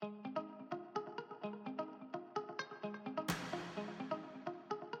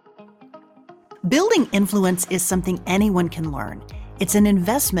Building influence is something anyone can learn. It's an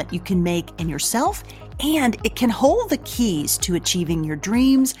investment you can make in yourself, and it can hold the keys to achieving your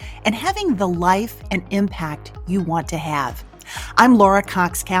dreams and having the life and impact you want to have. I'm Laura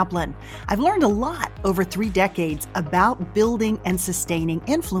Cox Kaplan. I've learned a lot over 3 decades about building and sustaining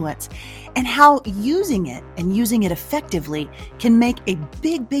influence and how using it effectively can make a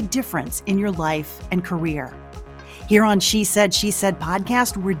big difference in your life and career. Here on She Said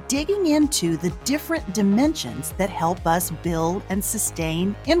podcast, we're digging into the different dimensions that help us build and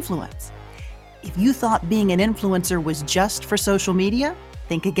sustain influence. If you thought being an influencer was just for social media,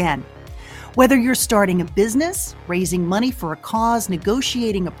 think again. Whether you're starting a business, raising money for a cause,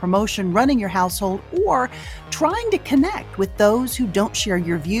 negotiating a promotion, running your household, or trying to connect with those who don't share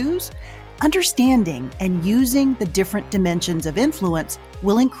your views, understanding and using the different dimensions of influence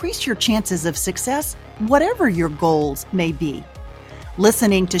will increase your chances of success, whatever your goals may be.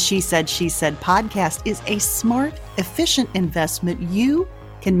 Listening to She Said podcast is a smart, efficient investment you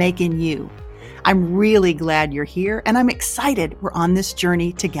can make in you. I'm really glad you're here, and I'm excited we're on this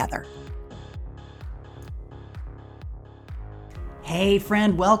journey together. Hey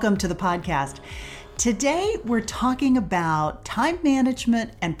friend, welcome to the podcast. Today we're talking about time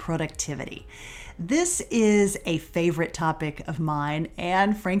management and productivity. This is a favorite topic of mine,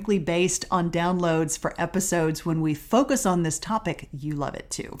 and frankly, based on downloads for episodes when we focus on this topic, you love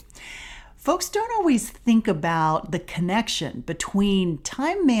it too. Folks don't always think about the connection between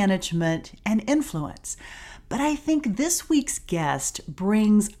time management and influence. But I think this week's guest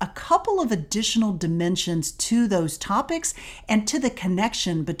brings a couple of additional dimensions to those topics and to the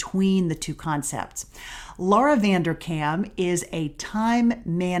connection between the two concepts. Laura Vanderkam is a time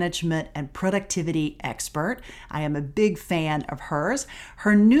management and productivity expert. I am a big fan of hers.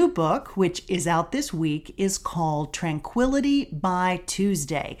 Her new book, which is out this week, is called Tranquility by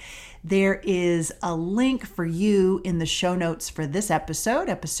Tuesday. There is a link for you in the show notes for this episode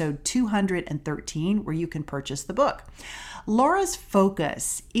 213, where you can purchase the book. Laura's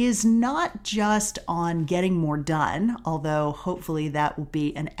focus is not just on getting more done, although hopefully that will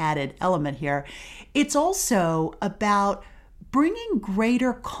be an added element here. It's also about bringing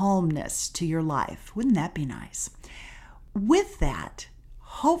greater calmness to your life. Wouldn't that be nice? With that,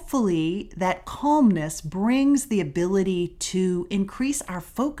 hopefully that calmness brings the ability to increase our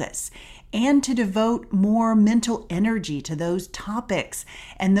focus and to devote more mental energy to those topics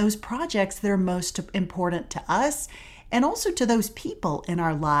and those projects that are most important to us, and also to those people in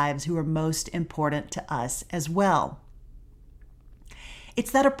our lives who are most important to us as well.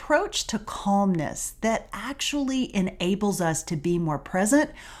 It's that approach to calmness that actually enables us to be more present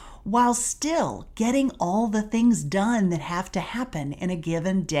while still getting all the things done that have to happen in a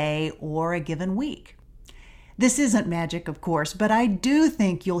given day or a given week. This isn't magic, of course, but I do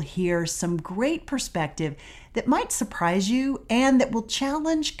think you'll hear some great perspective that might surprise you and that will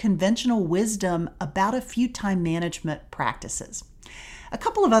challenge conventional wisdom about a few time management practices. A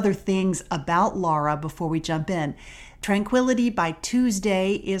couple of other things about Laura before we jump in. Tranquility by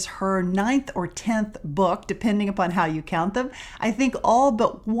Tuesday is her 9th or 10th book, depending upon how you count them. I think all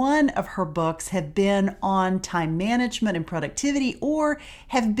but one of her books have been on time management and productivity or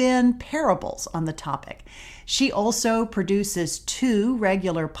have been parables on the topic. She also produces 2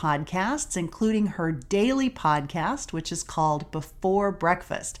 regular podcasts, including her daily podcast, which is called Before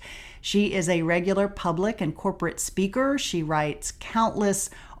Breakfast. She is a regular public and corporate speaker. She writes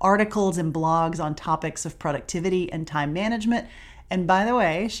countless articles and blogs on topics of productivity and time management. And by the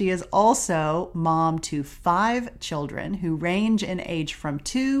way, she is also mom to 5 children who range in age from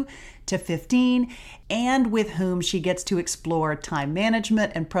 2 to 15, and with whom she gets to explore time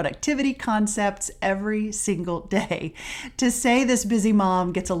management and productivity concepts every single day. To say this busy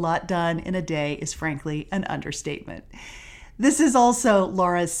mom gets a lot done in a day is frankly an understatement. This is also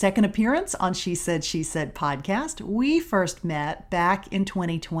Laura's second appearance on She Said podcast. We first met back in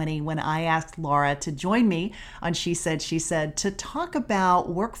 2020 when I asked Laura to join me on She Said to talk about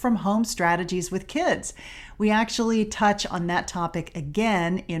work from home strategies with kids. We actually touch on that topic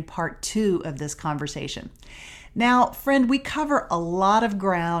again in part 2 of this conversation. Now, friend, we cover a lot of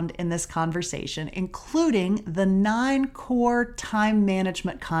ground in this conversation, including the 9 core time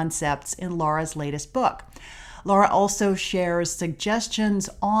management concepts in Laura's latest book. Laura also shares suggestions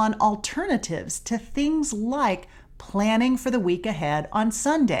on alternatives to things like planning for the week ahead on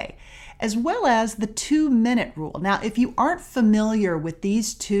Sunday, as well as the 2-minute rule. Now, if you aren't familiar with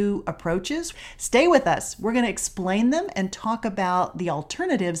these 2 approaches, stay with us. We're going to explain them and talk about the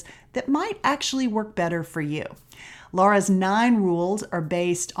alternatives that might actually work better for you. Laura's 9 rules are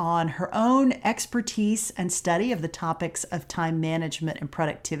based on her own expertise and study of the topics of time management and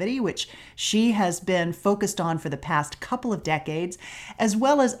productivity, which she has been focused on for the past couple of decades, as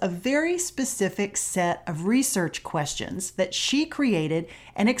well as a very specific set of research questions that she created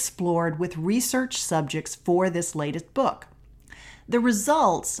and explored with research subjects for this latest book. The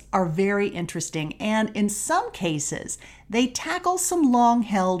results are very interesting, and in some cases, they tackle some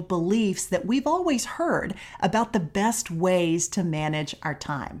long-held beliefs that we've always heard about the best ways to manage our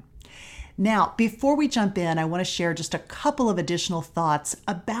time. Now, before we jump in, I want to share just a couple of additional thoughts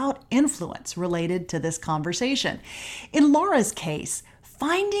about influence related to this conversation. In Laura's case,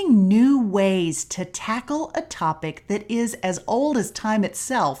 finding new ways to tackle a topic that is as old as time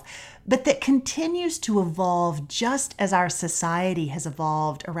itself, but that continues to evolve just as our society has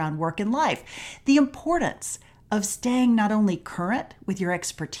evolved around work and life. The importance of staying not only current with your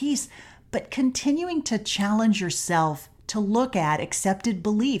expertise, but continuing to challenge yourself to look at accepted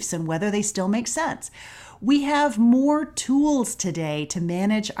beliefs and whether they still make sense. We have more tools today to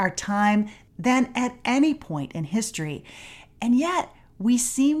manage our time than at any point in history, and yet we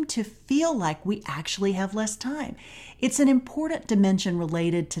seem to feel like we actually have less time. It's an important dimension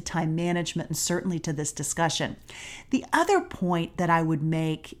related to time management and certainly to this discussion. The other point that I would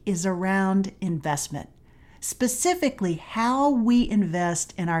make is around investment, specifically how we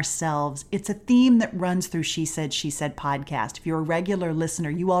invest in ourselves. It's a theme that runs through She Said podcast. If you're a regular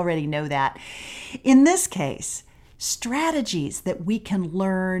listener, you already know that. In this case, strategies that we can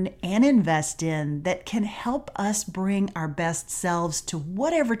learn and invest in that can help us bring our best selves to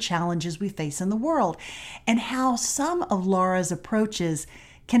whatever challenges we face in the world, and how some of Laura's approaches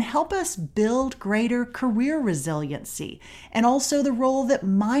can help us build greater career resiliency, and also the role that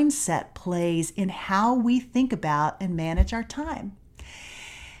mindset plays in how we think about and manage our time.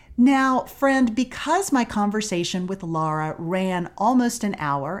 Now, friend, because my conversation with Laura ran almost an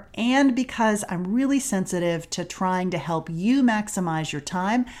hour, and because I'm really sensitive to trying to help you maximize your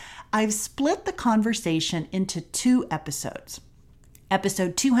time, I've split the conversation into 2 episodes.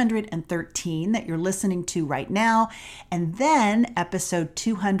 Episode 213 that you're listening to right now, and then episode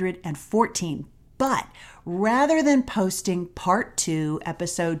 214. But rather than posting part 2,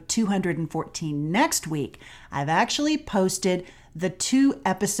 episode 214 next week, I've actually posted the 2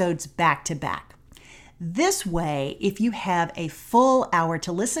 episodes back to back. This way, if you have a full hour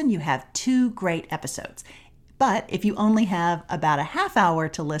to listen, you have 2 great episodes. But if you only have about a half hour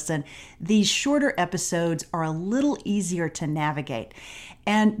to listen, these shorter episodes are a little easier to navigate.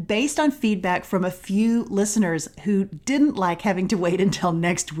 And based on feedback from a few listeners who didn't like having to wait until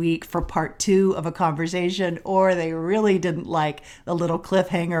next week for part 2 of a conversation, or they really didn't like the little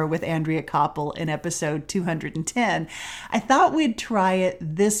cliffhanger with Andrea Koppel in episode 210, I thought we'd try it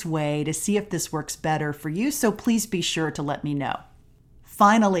this way to see if this works better for you. So please be sure to let me know.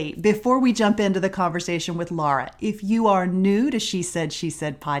 Finally, before we jump into the conversation with Laura, if you are new to She Said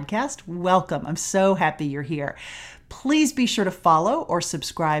podcast, welcome. I'm so happy you're here. Please be sure to follow or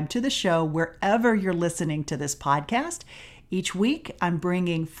subscribe to the show wherever you're listening to this podcast. Each week, I'm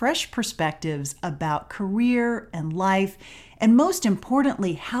bringing fresh perspectives about career and life, and most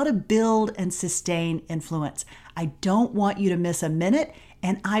importantly, how to build and sustain influence. I don't want you to miss a minute,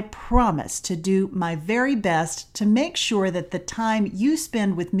 and I promise to do my very best to make sure that the time you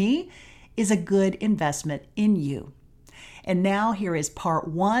spend with me is a good investment in you. And now here is part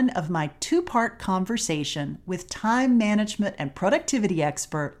 1 of my 2-part conversation with time management and productivity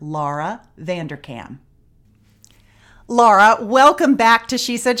expert Laura Vanderkam. Laura, welcome back to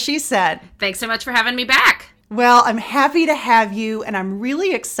She Said. Thanks so much for having me back. Well, I'm happy to have you, and I'm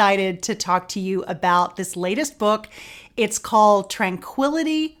really excited to talk to you about this latest book. It's called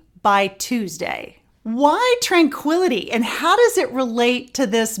Tranquility by Tuesday. Why tranquility, and how does it relate to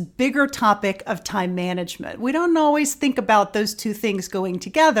this bigger topic of time management? We don't always think about those 2 things going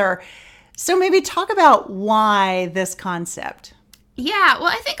together. So maybe talk about why this concept. Yeah, well,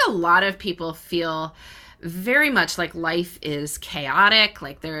 I think a lot of people feel very much like life is chaotic,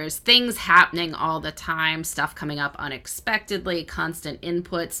 like there's things happening all the time, stuff coming up unexpectedly, constant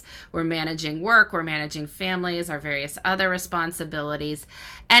inputs. We're managing work, we're managing families, our various other responsibilities.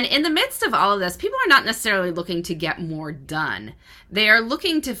 And in the midst of all of this, people are not necessarily looking to get more done. They are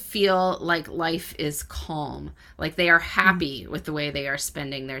looking to feel like life is calm, like they are happy with the way they are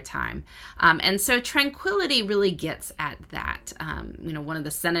spending their time. And so tranquility really gets at that. One of the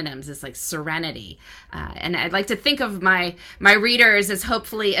synonyms is like serenity. And I'd like to think of my readers as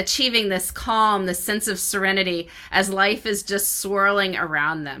hopefully achieving this calm, this sense of serenity as life is just swirling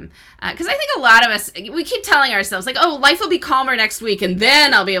around them. Because I think a lot of us, we keep telling ourselves like, oh, life will be calmer next week and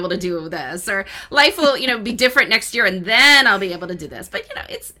then I'll be able to do this. Or life will, be different next year and then I'll be able to do this. But,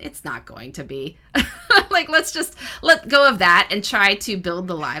 it's not going to be. Like, let's just let go of that and try to build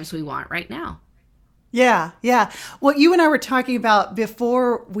the lives we want right now. Yeah, yeah. Well, you and I were talking about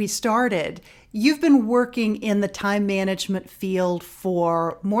before we started, you've been working in the time management field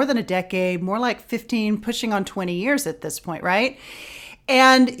for more than a decade, more like 15, pushing on 20 years at this point, right?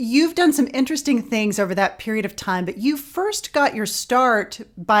 And you've done some interesting things over that period of time, but you first got your start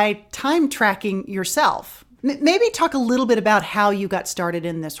by time tracking yourself. Maybe talk a little bit about how you got started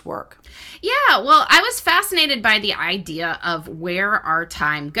in this work. Yeah, well, I was fascinated by the idea of where our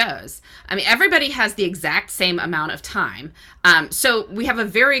time goes. I mean, everybody has the exact same amount of time. So we have a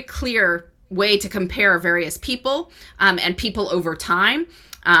very clear way to compare various people and people over time.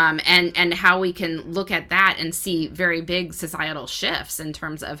 And how we can look at that and see very big societal shifts in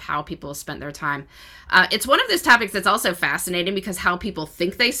terms of how people spent their time. It's one of those topics that's also fascinating because how people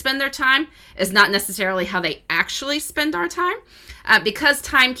think they spend their time is not necessarily how they actually spend our time. Because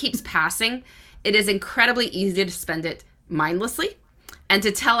time keeps passing, it is incredibly easy to spend it mindlessly and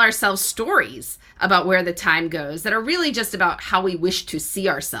to tell ourselves stories about where the time goes that are really just about how we wish to see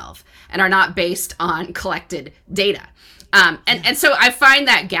ourselves and are not based on collected data. And so I find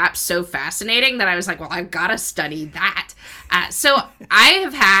that gap so fascinating that I was like, well, I've got to study that. So I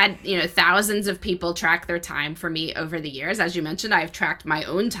have had, thousands of people track their time for me over the years. As you mentioned, I've tracked my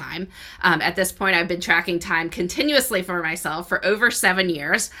own time. At this point, I've been tracking time continuously for myself for over 7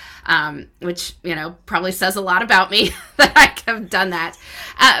 years, which, probably says a lot about me that I have done that.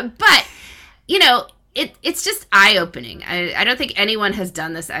 But it's just eye-opening. I don't think anyone has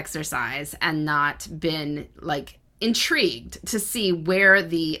done this exercise and not been intrigued to see where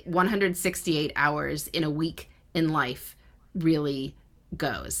the 168 hours in a week in life really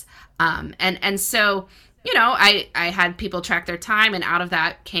goes. And so, I had people track their time, and out of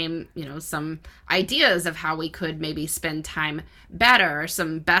that came, some ideas of how we could maybe spend time better,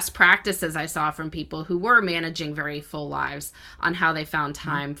 some best practices I saw from people who were managing very full lives on how they found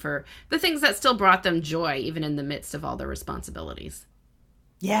time for the things that still brought them joy, even in the midst of all their responsibilities.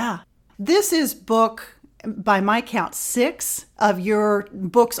 Yeah. This is book, by my count, 6 of your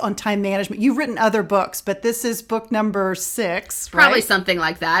books on time management. You've written other books, but this is book number 6, right? Probably something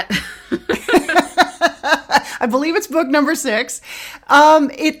like that. I believe it's book number 6.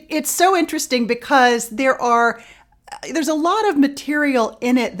 It's so interesting because there's a lot of material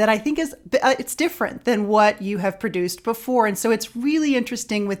in it that I think it's different than what you have produced before. And so it's really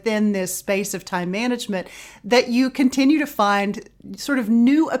interesting within this space of time management that you continue to find sort of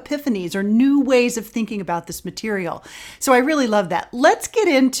new epiphanies or new ways of thinking about this material. So I really love that. Let's get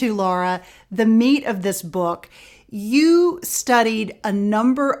into, Laura, the meat of this book. You studied a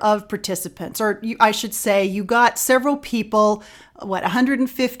number of participants, or I should say you got several people,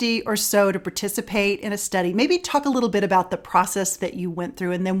 150 or so, to participate in a study. Maybe talk a little bit about the process that you went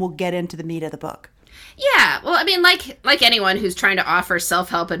through, and then we'll get into the meat of the book. Yeah, well, I mean, like anyone who's trying to offer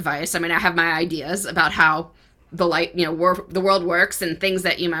self-help advice, I mean, I have my ideas about how the world works and things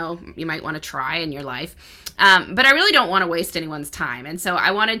that you might want to try in your life. But I really don't want to waste anyone's time. And so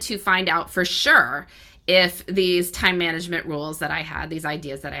I wanted to find out for sure if these time management rules that I had, these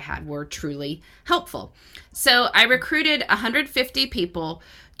ideas that I had, were truly helpful. So I recruited 150 people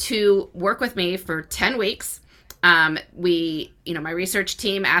to work with me for 10 weeks. My research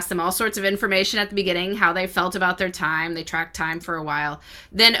team asked them all sorts of information at the beginning, how they felt about their time. They tracked time for a while.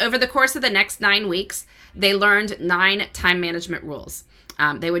 Then over the course of the next 9 weeks, they learned 9 time management rules.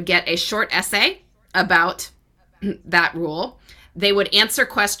 They would get a short essay about that rule. They would answer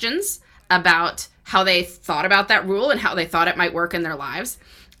questions about how they thought about that rule and how they thought it might work in their lives.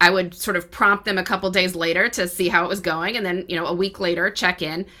 I would sort of prompt them a couple days later to see how it was going. And then, a week later, check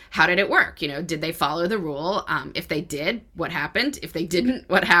in. How did it work? Did they follow the rule? If they did, what happened? If they didn't,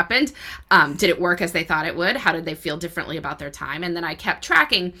 what happened? Did it work as they thought it would? How did they feel differently about their time? And then I kept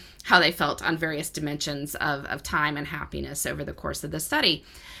tracking how they felt on various dimensions of time and happiness over the course of the study.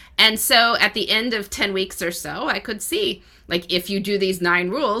 And so at the end of 10 weeks or so, I could see, if you do these 9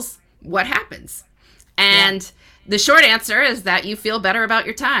 rules, what happens? And the short answer is that you feel better about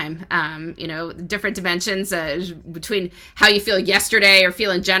your time. Different dimensions between how you feel yesterday or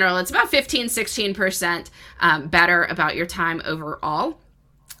feel in general. It's about 15, 16% better about your time overall.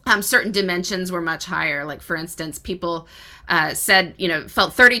 Certain dimensions were much higher. Like, for instance, people said,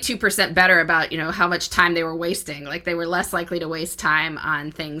 felt 32% better about, how much time they were wasting. Like, they were less likely to waste time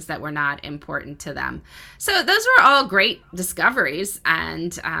on things that were not important to them. So those were all great discoveries.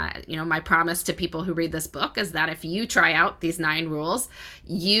 And, my promise to people who read this book is that if you try out these 9 rules,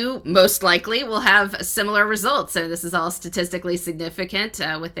 you most likely will have similar results. So this is all statistically significant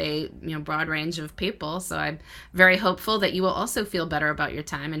with a broad range of people. So I'm very hopeful that you will also feel better about your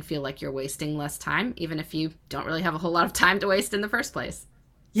time and feel like you're wasting less time, even if you don't really have a whole lot of time to waste in the first place.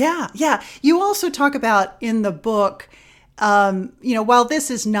 Yeah. You also talk about in the book, while this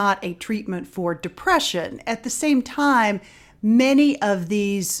is not a treatment for depression, at the same time, many of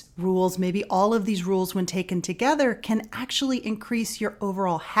these rules, maybe all of these rules when taken together, can actually increase your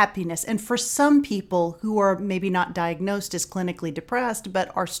overall happiness. And for some people who are maybe not diagnosed as clinically depressed,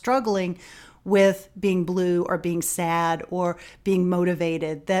 but are struggling with being blue or being sad or being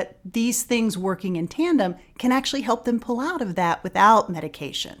motivated, that these things working in tandem can actually help them pull out of that without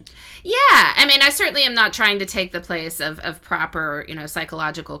medication. Yeah. I certainly am not trying to take the place of proper,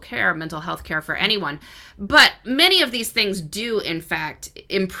 psychological care, mental health care for anyone. But many of these things do, in fact,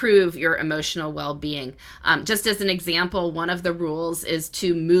 improve your emotional well-being. Just as an example, one of the rules is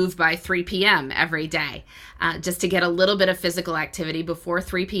to move by 3 p.m. every day, just to get a little bit of physical activity before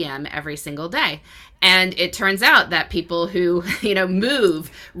 3 p.m. every single day. And it turns out that people who,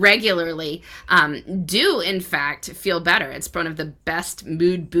 move regularly do, in fact, feel better. It's one of the best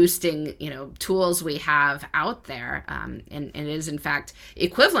mood boosting, tools we have out there. And it is, in fact,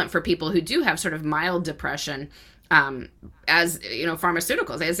 equivalent for people who do have sort of mild depression as,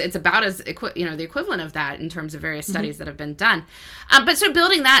 pharmaceuticals. It's about as, the equivalent of that in terms of various studies that have been done. But so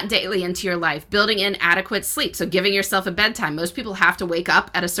building that daily into your life, building in adequate sleep. So giving yourself a bedtime. Most people have to wake up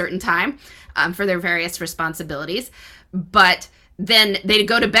at a certain time for their various responsibilities, but then they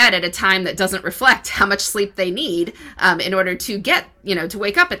go to bed at a time that doesn't reflect how much sleep they need in order to get, to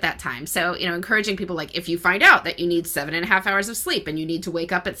wake up at that time. So, encouraging people, like, if you find out that you need 7.5 hours of sleep and you need to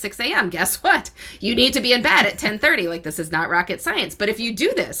wake up at 6 a.m., guess what? You need to be in bed at 10:30. Like, this is not rocket science. But if you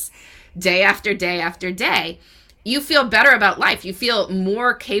do this day after day after day, you feel better about life. You feel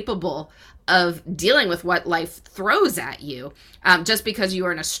more capable of dealing with what life throws at you just because you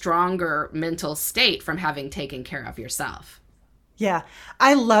are in a stronger mental state from having taken care of yourself. Yeah,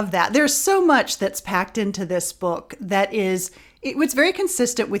 I love that. There's so much that's packed into this book that it's very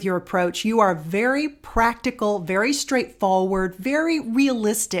consistent with your approach. You are very practical, very straightforward, very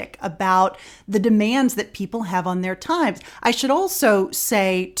realistic about the demands that people have on their times. I should also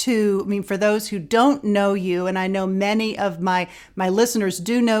say too, for those who don't know you, and I know many of my listeners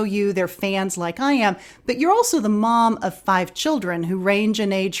do know you, they're fans like I am, but you're also the mom of 5 children who range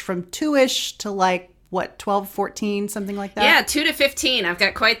in age from 2-ish to 12, 14, something like that? Yeah, 2 to 15. I've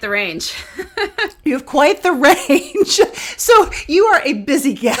got quite the range. You have quite the range. So you are a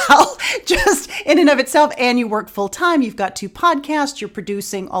busy gal just in and of itself, and you work full time. You've got 2 podcasts. You're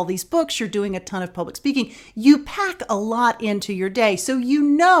producing all these books. You're doing a ton of public speaking. You pack a lot into your day. So you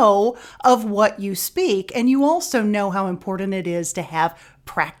know of what you speak, and you also know how important it is to have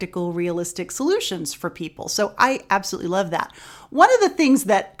practical, realistic solutions for people. So I absolutely love that. One of the things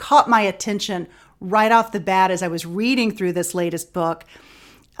that caught my attention right off the bat as I was reading through this latest book,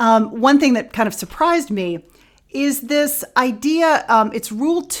 one thing that kind of surprised me is this idea, it's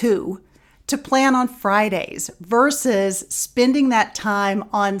rule 2, to plan on Fridays versus spending that time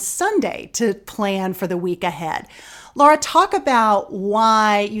on Sunday to plan for the week ahead. Laura, talk about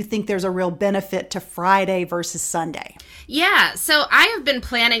why you think there's a real benefit to Friday versus Sunday. Yeah, so I have been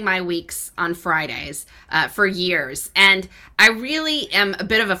planning my weeks on Fridays for years, and I really am a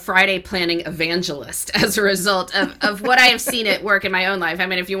bit of a Friday planning evangelist as a result of what I have seen at work in my own life.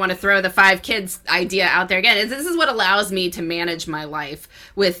 If you want to throw the 5 kids idea out there again, this is what allows me to manage my life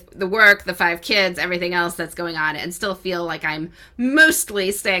with the work, the 5 kids, everything else that's going on, and still feel like I'm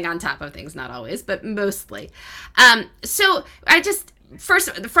mostly staying on top of things, not always, but mostly. So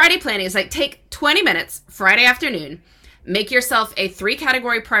first, the Friday planning is take 20 minutes Friday afternoon. Make yourself a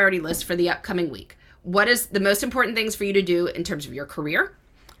 3-category priority list for the upcoming week. What is the most important things for you to do in terms of your career,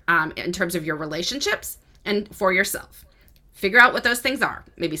 in terms of your relationships, and for yourself? Figure out what those things are.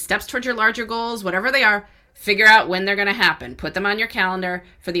 Maybe steps towards your larger goals, whatever they are. Figure out when they're going to happen. Put them on your calendar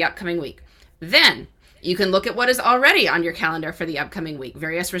for the upcoming week. Then You can look at what is already on your calendar for the upcoming week,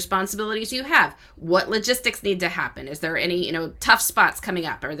 various responsibilities you have, what logistics need to happen. Is there any, tough spots coming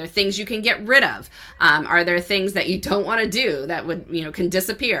up? Are there things you can get rid of? Are there things that you don't want to do that would, can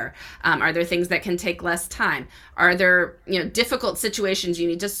disappear? Are there things that can take less time? Are there, difficult situations you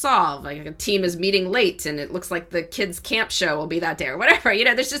need to solve? Like a team is meeting late and it looks like the kids' camp show will be that day or whatever.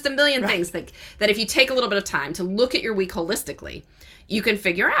 There's just a million things that if you take a little bit of time to look at your week holistically, you can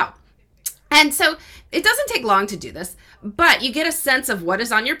figure out. And so it doesn't take long to do this, but you get a sense of what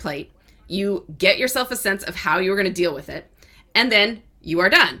is on your plate. You get yourself a sense of how you're going to deal with it, and then you are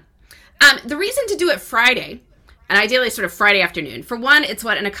done. The reason to do it Friday, and ideally sort of Friday afternoon, for one, it's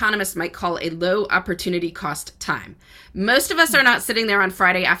what an economist might call a low opportunity cost time. Most of us are not sitting there on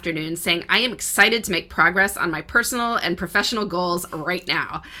Friday afternoon saying, I am excited to make progress on my personal and professional goals right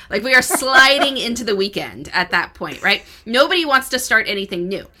now. Like we are sliding into the weekend at that point, right? Nobody wants to start anything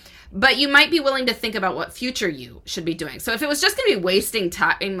new. But you might be willing to think about what future you should be doing. So if it was just going to be wasting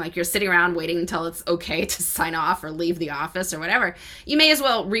time, like you're sitting around waiting until it's okay to sign off or leave the office or whatever, you may as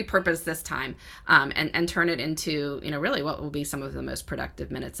well repurpose this time and turn it into, really what will be some of the most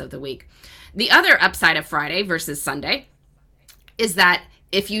productive minutes of the week. The other upside of Friday versus Sunday is that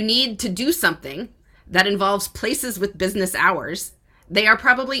if you need to do something that involves places with business hours, they are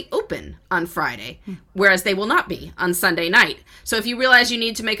probably open on Friday, whereas they will not be on Sunday night. So if you realize you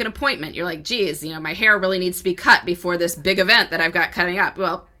need to make an appointment, you're like, geez, my hair really needs to be cut before this big event that I've got coming up.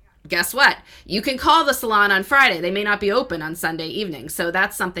 Well, guess what? You can call the salon on Friday. They may not be open on Sunday evening. So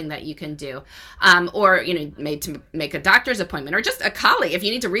that's something that you can do. Or, make a doctor's appointment or just a colleague. If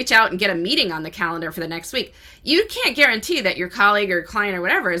you need to reach out and get a meeting on the calendar for the next week, you can't guarantee that your colleague or client or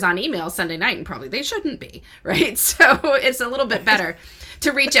whatever is on email Sunday night, and probably they shouldn't be, right? So it's a little bit better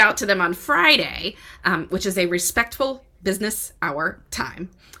to reach out to them on Friday, which is a respectful business hour time.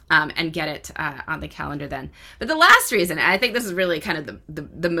 And get it on the calendar then. But the last reason, and I think this is really kind of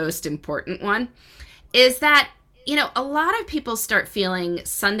the most important one, is that, a lot of people start feeling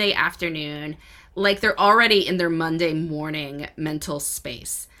Sunday afternoon like they're already in their Monday morning mental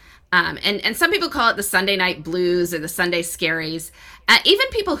space. And some people call it the Sunday night blues or the Sunday scaries. Even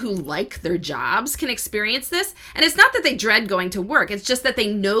people who like their jobs can experience this. And it's not that they dread going to work. It's just that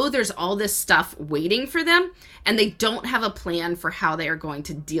they know there's all this stuff waiting for them and they don't have a plan for how they are going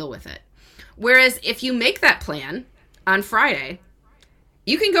to deal with it. Whereas if you make that plan on Friday,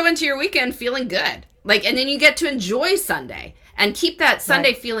 you can go into your weekend feeling good. And then you get to enjoy Sunday and keep that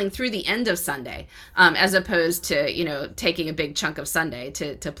Sunday feeling through the end of Sunday, as opposed to, taking a big chunk of Sunday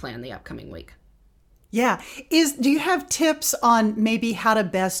to plan the upcoming week. Yeah. Do you have tips on maybe how to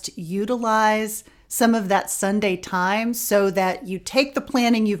best utilize some of that Sunday time so that you take the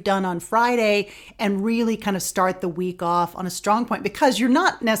planning you've done on Friday and really kind of start the week off on a strong point? Because you're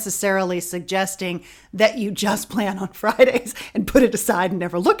not necessarily suggesting that you just plan on Fridays and put it aside and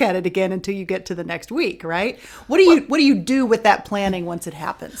never look at it again until you get to the next week, right? What do you do with that planning once it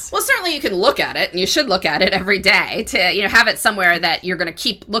happens? Well, certainly you can look at it, and you should look at it every day to have it somewhere that you're going to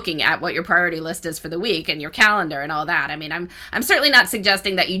keep looking at what your priority list is for the week and your calendar and all that. I mean, I'm certainly not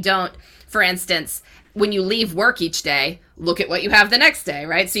suggesting that you don't, for instance, when you leave work each day, look at what you have the next day,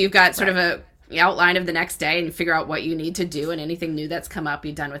 right? So you've got sort of a outline of the next day and you figure out what you need to do, and anything new that's come up,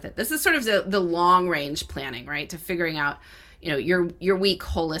 you're done with it. This is sort of the long range planning, right? To figuring out, your week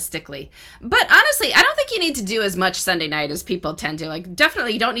holistically. But honestly, I don't think you need to do as much Sunday night as people tend to.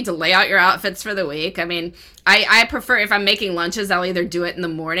 Definitely you don't need to lay out your outfits for the week. I mean, I prefer, if I'm making lunches, I'll either do it in the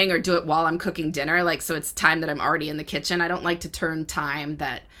morning or do it while I'm cooking dinner. So it's time that I'm already in the kitchen. I don't like to turn time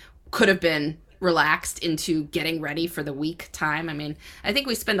that could have been relaxed into getting ready for the week time. I mean, I think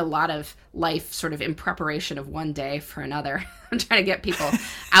we spend a lot of life sort of in preparation of one day for another. I'm trying to get people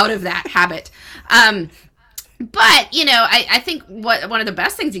out of that habit. But, I think one of the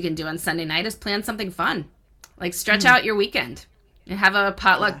best things you can do on Sunday night is plan something fun. Stretch out your weekend. Have a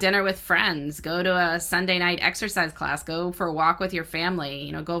potluck dinner with friends. Go to a Sunday night exercise class. Go for a walk with your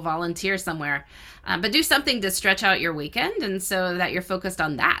family. Go volunteer somewhere. But do something to stretch out your weekend, and so that you're focused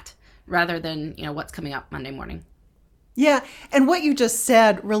on that rather than, what's coming up Monday morning. Yeah. And what you just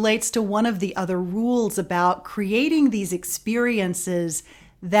said relates to one of the other rules about creating these experiences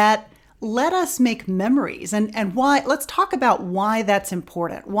that let us make memories, and why. Let's talk about why that's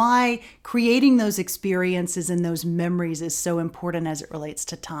important, why creating those experiences and those memories is so important as it relates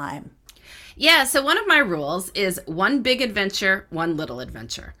to time. Yeah. So one of my rules is one big adventure, one little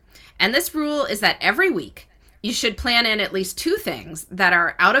adventure. And this rule is that every week you should plan in at least two things that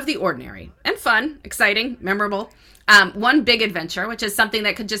are out of the ordinary and fun, exciting, memorable. One big adventure, which is something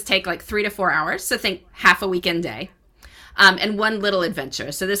that could just take 3 to 4 hours. So think half a weekend day. and one little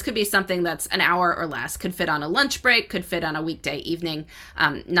adventure. So this could be something that's an hour or less, could fit on a lunch break, could fit on a weekday evening,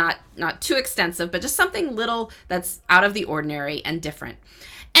 not too extensive, but just something little that's out of the ordinary and different.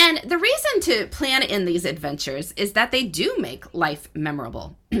 And the reason to plan in these adventures is that they do make life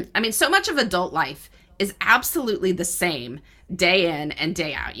memorable. I mean, so much of adult life is absolutely the same day in and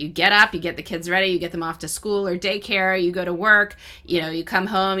day out. You get up, you get the kids ready, you get them off to school or daycare, you go to work, you come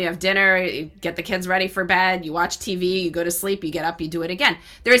home, you have dinner, you get the kids ready for bed, you watch TV, you go to sleep, you get up, you do it again.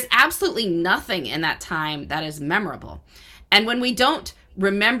 There is absolutely nothing in that time that is memorable. And when we don't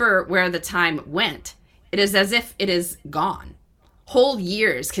remember where the time went, it is as if it is gone. Whole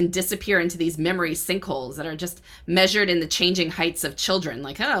years can disappear into these memory sinkholes that are just measured in the changing heights of children.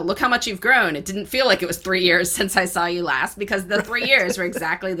 Like, oh, look how much you've grown. It didn't feel like it was 3 years since I saw you last, because the 3 years were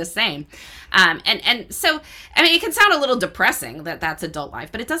exactly the same. And so, I mean, it can sound a little depressing that that's adult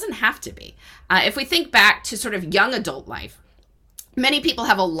life, but it doesn't have to be. If we think back to sort of young adult life, many people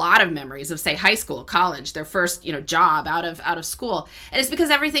have a lot of memories of, say, high school, college, their first, job out of school. And it's because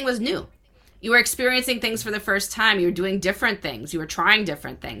everything was new. You were experiencing things for the first time. You were doing different things. You were trying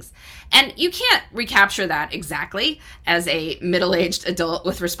different things. And you can't recapture that exactly as a middle-aged adult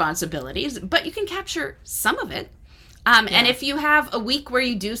with responsibilities, but you can capture some of it. And if you have a week where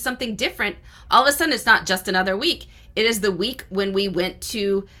you do something different, all of a sudden it's not just another week. It is the week when we went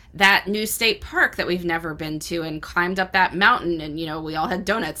to that new state park that we've never been to and climbed up that mountain, and we all had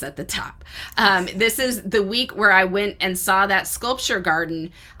donuts at the top. This is the week where I went and saw that sculpture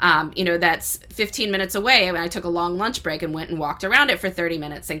garden, that's 15 minutes away, and I took a long lunch break and went and walked around it for 30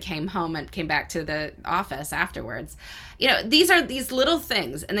 minutes and came home and came back to the office afterwards. These are these little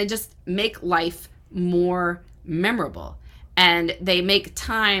things, and they just make life more memorable, and they make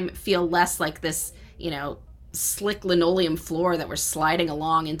time feel less like this, slick linoleum floor that we're sliding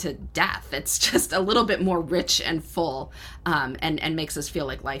along into death. It's just a little bit more rich and full, and makes us feel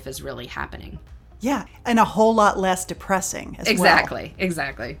like life is really happening. Yeah, and a whole lot less depressing as well.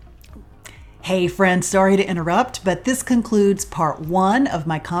 Exactly. Hey friends, sorry to interrupt, but this concludes part 1 of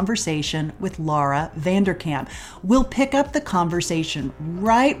my conversation with Laura Vanderkam. We'll pick up the conversation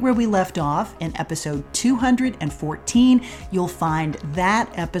right where we left off in episode 214. You'll find that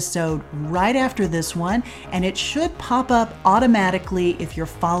episode right after this one, and it should pop up automatically if you're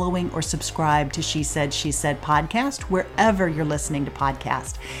following or subscribed to She Said podcast, wherever you're listening to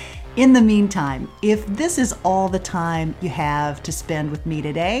podcasts. In the meantime, if this is all the time you have to spend with me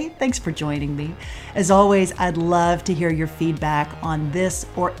today, thanks for joining me. As always, I'd love to hear your feedback on this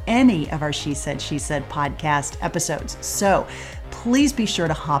or any of our She Said podcast episodes. So please be sure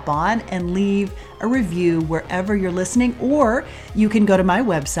to hop on and leave a review wherever you're listening, or you can go to my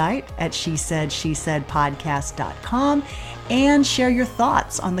website at shesaidpodcast.com and share your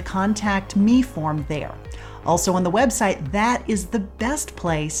thoughts on the Contact Me form there. Also on the website, that is the best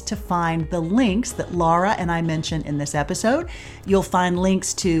place to find the links that Laura and I mentioned in this episode. You'll find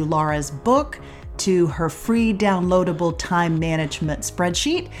links to Laura's book, to her free downloadable time management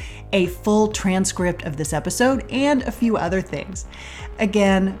spreadsheet, a full transcript of this episode, and a few other things.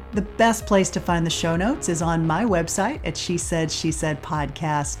 Again, the best place to find the show notes is on my website at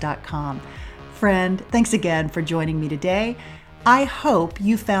shesaidpodcast.com. Friend, thanks again for joining me today. I hope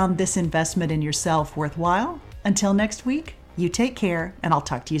you found this investment in yourself worthwhile. Until next week, you take care, and I'll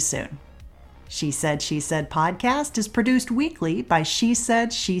talk to you soon. She Said podcast is produced weekly by She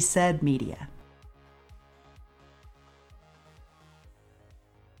Said Media.